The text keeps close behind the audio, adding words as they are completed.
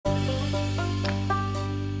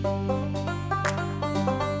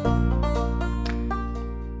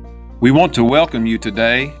We want to welcome you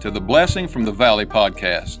today to the Blessing from the Valley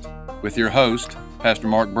podcast with your host, Pastor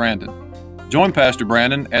Mark Brandon. Join Pastor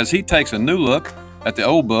Brandon as he takes a new look at the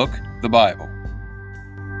old book, the Bible.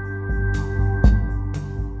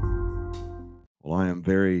 Well, I am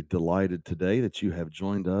very delighted today that you have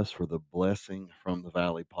joined us for the Blessing from the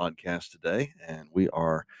Valley podcast today, and we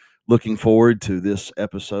are looking forward to this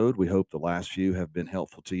episode. We hope the last few have been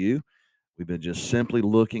helpful to you. We've been just simply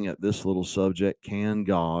looking at this little subject: can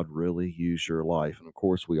God really use your life? And of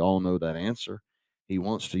course, we all know that answer. He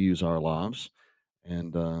wants to use our lives,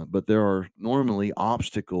 and but there are normally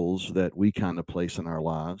obstacles that we kind of place in our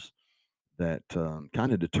lives that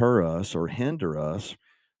kind of deter us or hinder us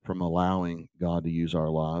from allowing God to use our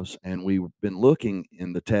lives. And we've been looking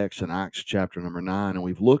in the text in Acts chapter number 9, and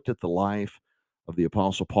we've looked at the life of the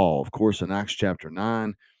Apostle Paul. Of course, in Acts chapter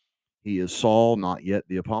 9, he is Saul, not yet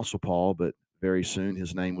the Apostle Paul, but very soon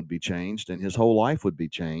his name would be changed and his whole life would be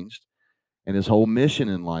changed and his whole mission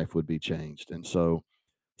in life would be changed. And so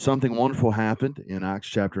something wonderful happened in Acts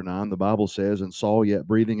chapter 9. The Bible says, "And Saul, yet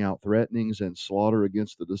breathing out threatenings and slaughter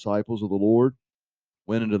against the disciples of the Lord,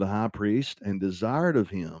 went unto the high priest and desired of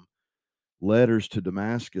him letters to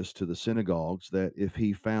Damascus to the synagogues, that if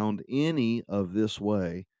he found any of this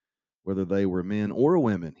way, whether they were men or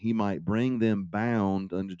women, he might bring them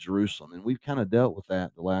bound unto Jerusalem." And we've kind of dealt with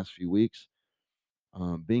that the last few weeks.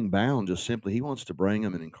 Being bound, just simply, he wants to bring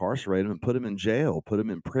them and incarcerate them and put them in jail, put them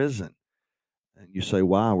in prison. And you say,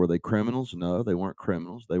 why? Were they criminals? No, they weren't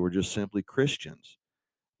criminals. They were just simply Christians.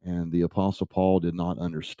 And the Apostle Paul did not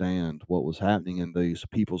understand what was happening in these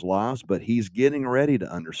people's lives, but he's getting ready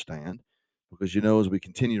to understand because, as we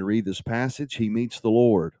continue to read this passage, he meets the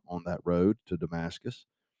Lord on that road to Damascus.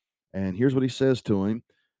 And here's what he says to him.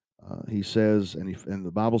 He says, and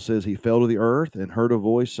the Bible says, he fell to the earth and heard a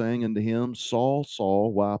voice saying unto him, "Saul,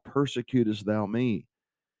 Saul, why persecutest thou me?"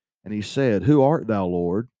 And he said, "Who art thou,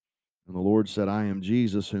 Lord?" And the Lord said, "I am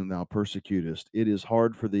Jesus whom thou persecutest. It is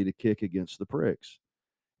hard for thee to kick against the pricks."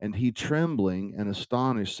 And he, trembling and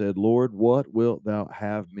astonished, said, "Lord, what wilt thou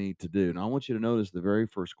have me to do?" Now, I want you to notice the very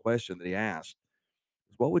first question that he asked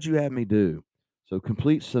is, "What would you have me do?" So,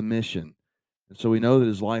 complete submission. And so we know that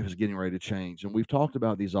his life is getting ready to change. And we've talked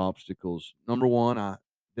about these obstacles. Number one, I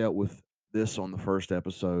dealt with this on the first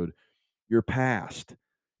episode. Your past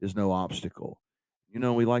is no obstacle.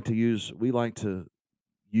 We like to use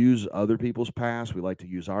other people's past. We like to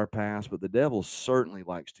use our past, but the devil certainly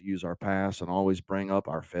likes to use our past and always bring up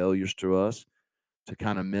our failures to us to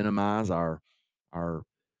kind of minimize our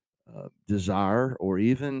desire or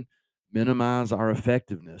even minimize our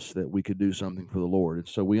effectiveness that we could do something for the Lord. And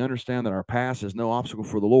so we understand that our past is no obstacle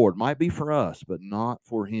for the Lord. Might be for us, but not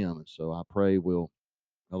for him. And so I pray we'll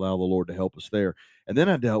allow the Lord to help us there. And then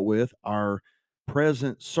I dealt with our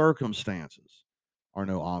present circumstances are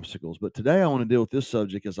no obstacles. But today I want to deal with this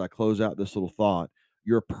subject as I close out this little thought.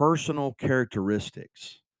 Your personal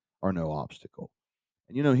characteristics are no obstacle.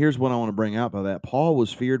 And here's what I want to bring out by that. Paul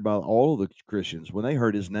was feared by all of the Christians. When they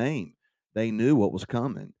heard his name, they knew what was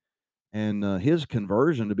coming. And his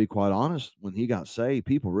conversion, to be quite honest, when he got saved,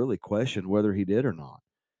 people really questioned whether he did or not.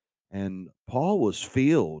 And Paul was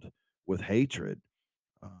filled with hatred.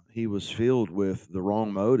 He was filled with the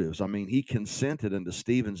wrong motives. I mean, he consented unto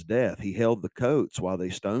Stephen's death. He held the coats while they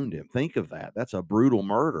stoned him. Think of that. That's a brutal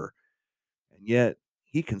murder. And yet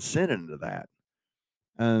he consented to that.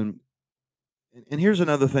 And here's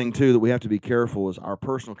another thing, too, that we have to be careful is our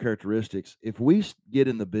personal characteristics. If we get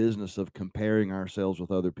in the business of comparing ourselves with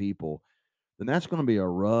other people, then that's going to be a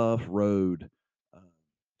rough road uh,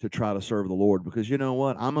 to try to serve the Lord, because you know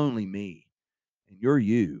what? I'm only me and you're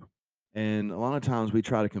you. And a lot of times we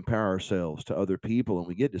try to compare ourselves to other people and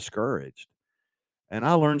we get discouraged. And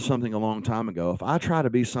I learned something a long time ago. If I try to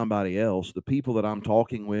be somebody else, the people that I'm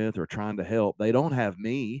talking with or trying to help, they don't have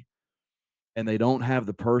me and they don't have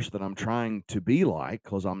the person that I'm trying to be like,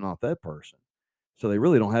 because I'm not that person. So they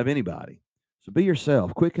really don't have anybody. So be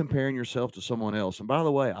yourself. Quit comparing yourself to someone else. And by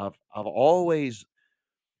the way, I've always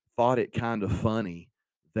thought it kind of funny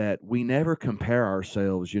that we never compare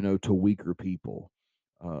ourselves, to weaker people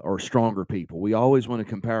or stronger people. We always want to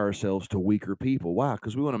compare ourselves to weaker people. Why?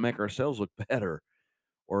 Because we want to make ourselves look better,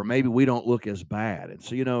 or maybe we don't look as bad. And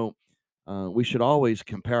so, we should always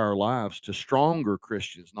compare our lives to stronger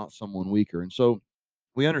Christians, not someone weaker. And so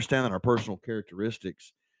we understand that our personal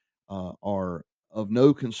characteristics are of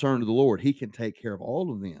no concern to the Lord. He can take care of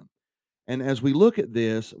all of them. And as we look at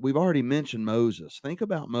this, we've already mentioned Moses. Think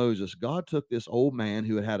about Moses. God took this old man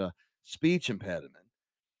who had a speech impediment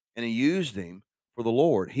and he used him for the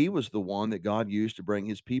Lord. He was the one that God used to bring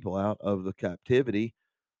his people out of the captivity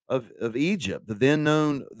of Egypt, the then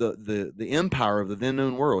known the empire of the then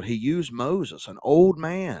known world. He used Moses, an old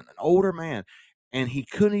man, an older man, and he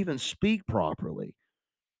couldn't even speak properly.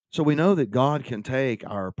 So we know that God can take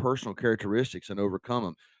our personal characteristics and overcome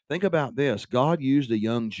them. Think about this. God used a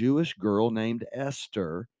young Jewish girl named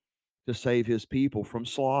Esther to save his people from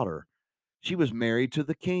slaughter. She was married to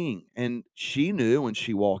the king, and she knew when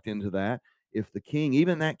she walked into that, if the king,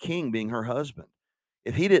 even that king being her husband,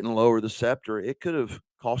 if he didn't lower the scepter, it could have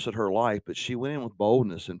costed her life. But she went in with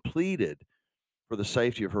boldness and pleaded for the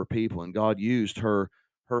safety of her people, and God used her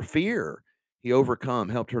fear. He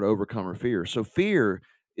helped her to overcome her fear. So fear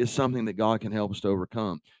is something that God can help us to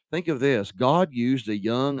overcome. Think of this. God used a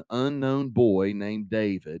young unknown boy named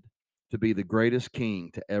David to be the greatest king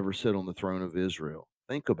to ever sit on the throne of Israel.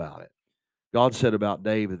 Think about it. God said about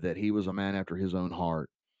David that he was a man after his own heart.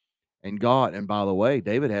 And by the way,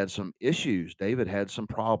 David had some issues. David had some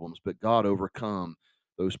problems, but God overcome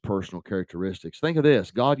those personal characteristics. Think of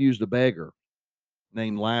this. God used a beggar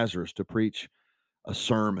named Lazarus to preach a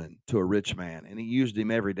sermon to a rich man, and he used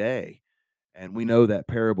him every day. And we know that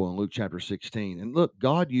parable in Luke chapter 16. And look,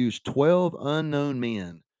 God used 12 unknown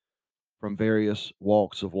men from various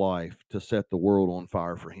walks of life to set the world on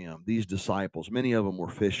fire for him. These disciples, many of them were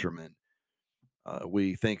fishermen.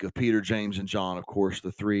 We think of Peter, James, and John, of course,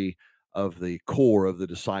 the three of the core of the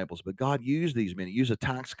disciples. But God used these men. He used a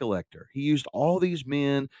tax collector. He used all these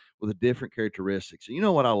men with different characteristics. And you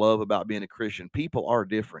know what I love about being a Christian? People are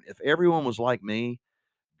different. If everyone was like me,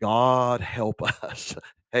 God help us.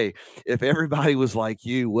 Hey, if everybody was like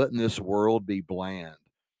you, wouldn't this world be bland?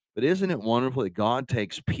 But isn't it wonderful that God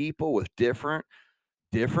takes people with different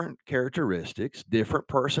characteristics, different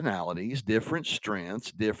personalities, different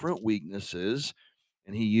strengths, different weaknesses,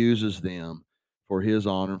 and he uses them for his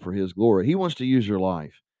honor and for his glory. He wants to use your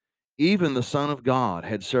life. Even the Son of God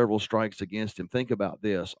had several strikes against him. Think about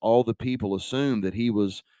this. All the people assumed that he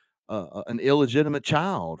was an illegitimate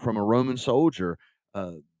child from a Roman soldier.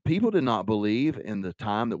 Uh, People did not believe in the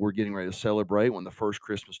time that we're getting ready to celebrate when the first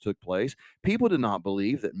Christmas took place. People did not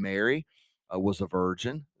believe that Mary was a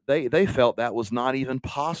virgin. They felt that was not even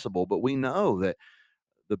possible. But we know that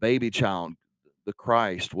the baby child, the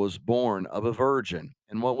Christ, was born of a virgin,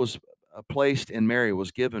 and what was placed in Mary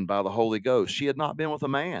was given by the Holy Ghost. She had not been with a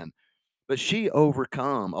man, but she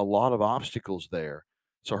overcome a lot of obstacles there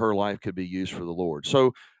so her life could be used for the Lord.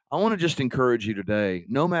 So I want to just encourage you today,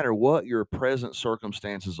 no matter what your present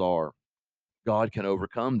circumstances are, God can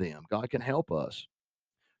overcome them. God can help us.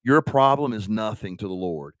 Your problem is nothing to the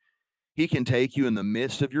Lord. He can take you in the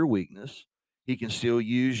midst of your weakness. He can still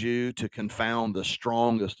use you to confound the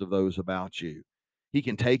strongest of those about you. He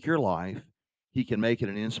can take your life. He can make it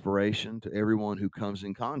an inspiration to everyone who comes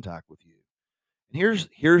in contact with you. And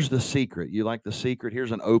here's the secret. You like the secret?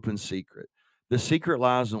 Here's an open secret. The secret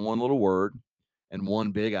lies in one little word and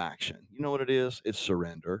one big action. You know what it is? It's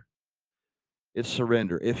surrender. It's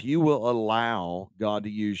surrender. If you will allow God to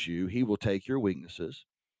use you, He will take your weaknesses.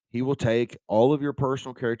 He will take all of your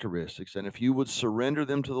personal characteristics. And if you would surrender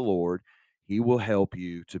them to the Lord, He will help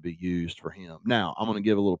you to be used for Him. Now, I'm going to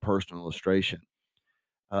give a little personal illustration.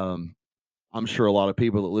 Um, I'm sure a lot of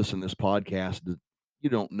people that listen to this podcast, you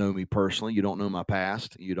don't know me personally. You don't know my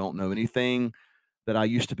past. You don't know anything that I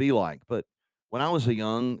used to be like. But when I was a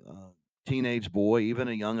young teenage boy, even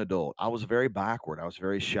a young adult, I was very backward. I was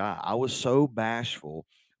very shy. I was so bashful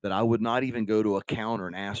that I would not even go to a counter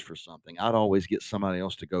and ask for something. I'd always get somebody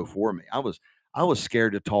else to go for me. I was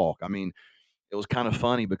scared to talk. I mean, it was kind of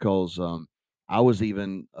funny because I was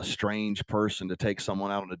even a strange person to take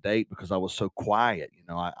someone out on a date because I was so quiet.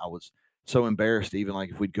 I was so embarrassed. Even like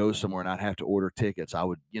if we'd go somewhere and I'd have to order tickets, I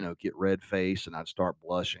would, get red face and I'd start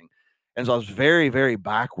blushing. And so I was very, very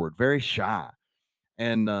backward, very shy.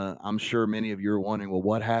 And I'm sure many of you are wondering, well,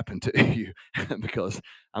 what happened to you? Because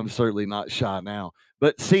I'm certainly not shy now.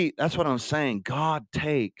 But see, that's what I'm saying. God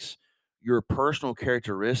takes your personal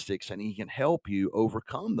characteristics and He can help you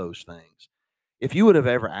overcome those things. If you would have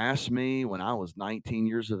ever asked me when I was 19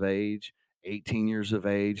 years of age, 18 years of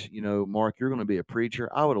age, Mark, you're going to be a preacher,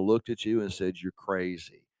 I would have looked at you and said, you're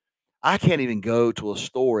crazy. I can't even go to a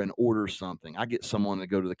store and order something. I get someone to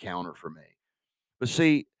go to the counter for me. But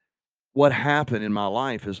see, what happened in my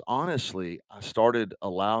life is honestly, I started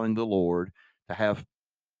allowing the Lord to have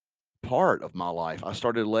part of my life. I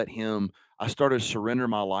started to surrender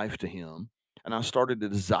my life to Him, and I started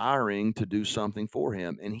desiring to do something for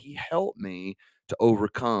Him. And He helped me to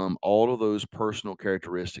overcome all of those personal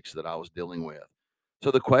characteristics that I was dealing with.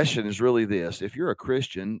 So the question is really this: if you're a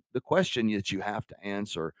Christian, the question that you have to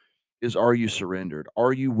answer is, are you surrendered?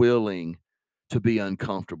 Are you willing to be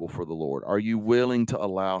uncomfortable for the Lord? Are you willing to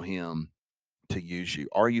allow Him to use you?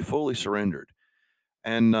 Are you fully surrendered?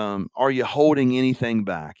 And are you holding anything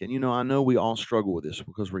back? And, I know we all struggle with this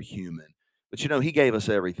because we're human, but, He gave us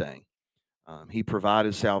everything. He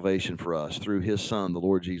provided salvation for us through his son, the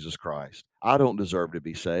Lord Jesus Christ. I don't deserve to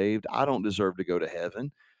be saved. I don't deserve to go to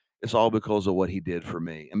heaven. It's all because of what he did for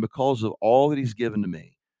me. And because of all that he's given to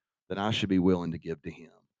me, that I should be willing to give to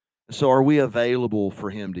him. And so are we available for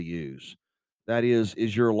him to use? That is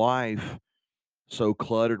your life so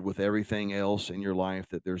cluttered with everything else in your life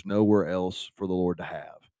that there's nowhere else for the Lord to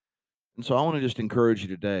have? And so I want to just encourage you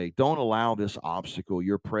today, don't allow this obstacle,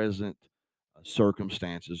 your present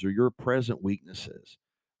circumstances or your present weaknesses.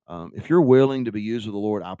 If you're willing to be used of the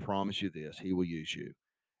Lord, I promise you this, he will use you.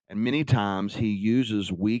 And many times he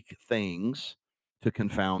uses weak things to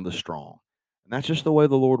confound the strong. And that's just the way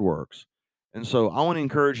the Lord works. And so I want to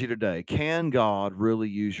encourage you today, can God really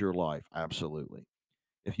use your life? Absolutely.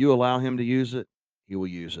 If you allow him to use it, he will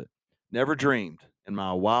use it. Never dreamed in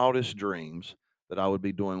my wildest dreams that I would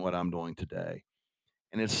be doing what I'm doing today.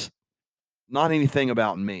 And it's not anything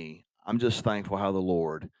about me. I'm just thankful how the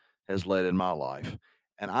Lord has led in my life.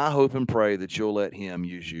 And I hope and pray that you'll let him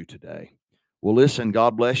use you today. Well, listen,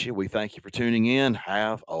 God bless you. We thank you for tuning in.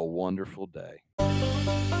 Have a wonderful day.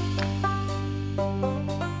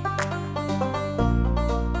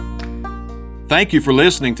 Thank you for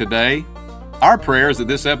listening today. Our prayer is that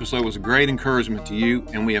this episode was a great encouragement to you,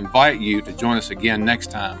 and we invite you to join us again next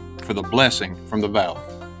time for the Blessing from the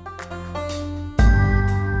Valley.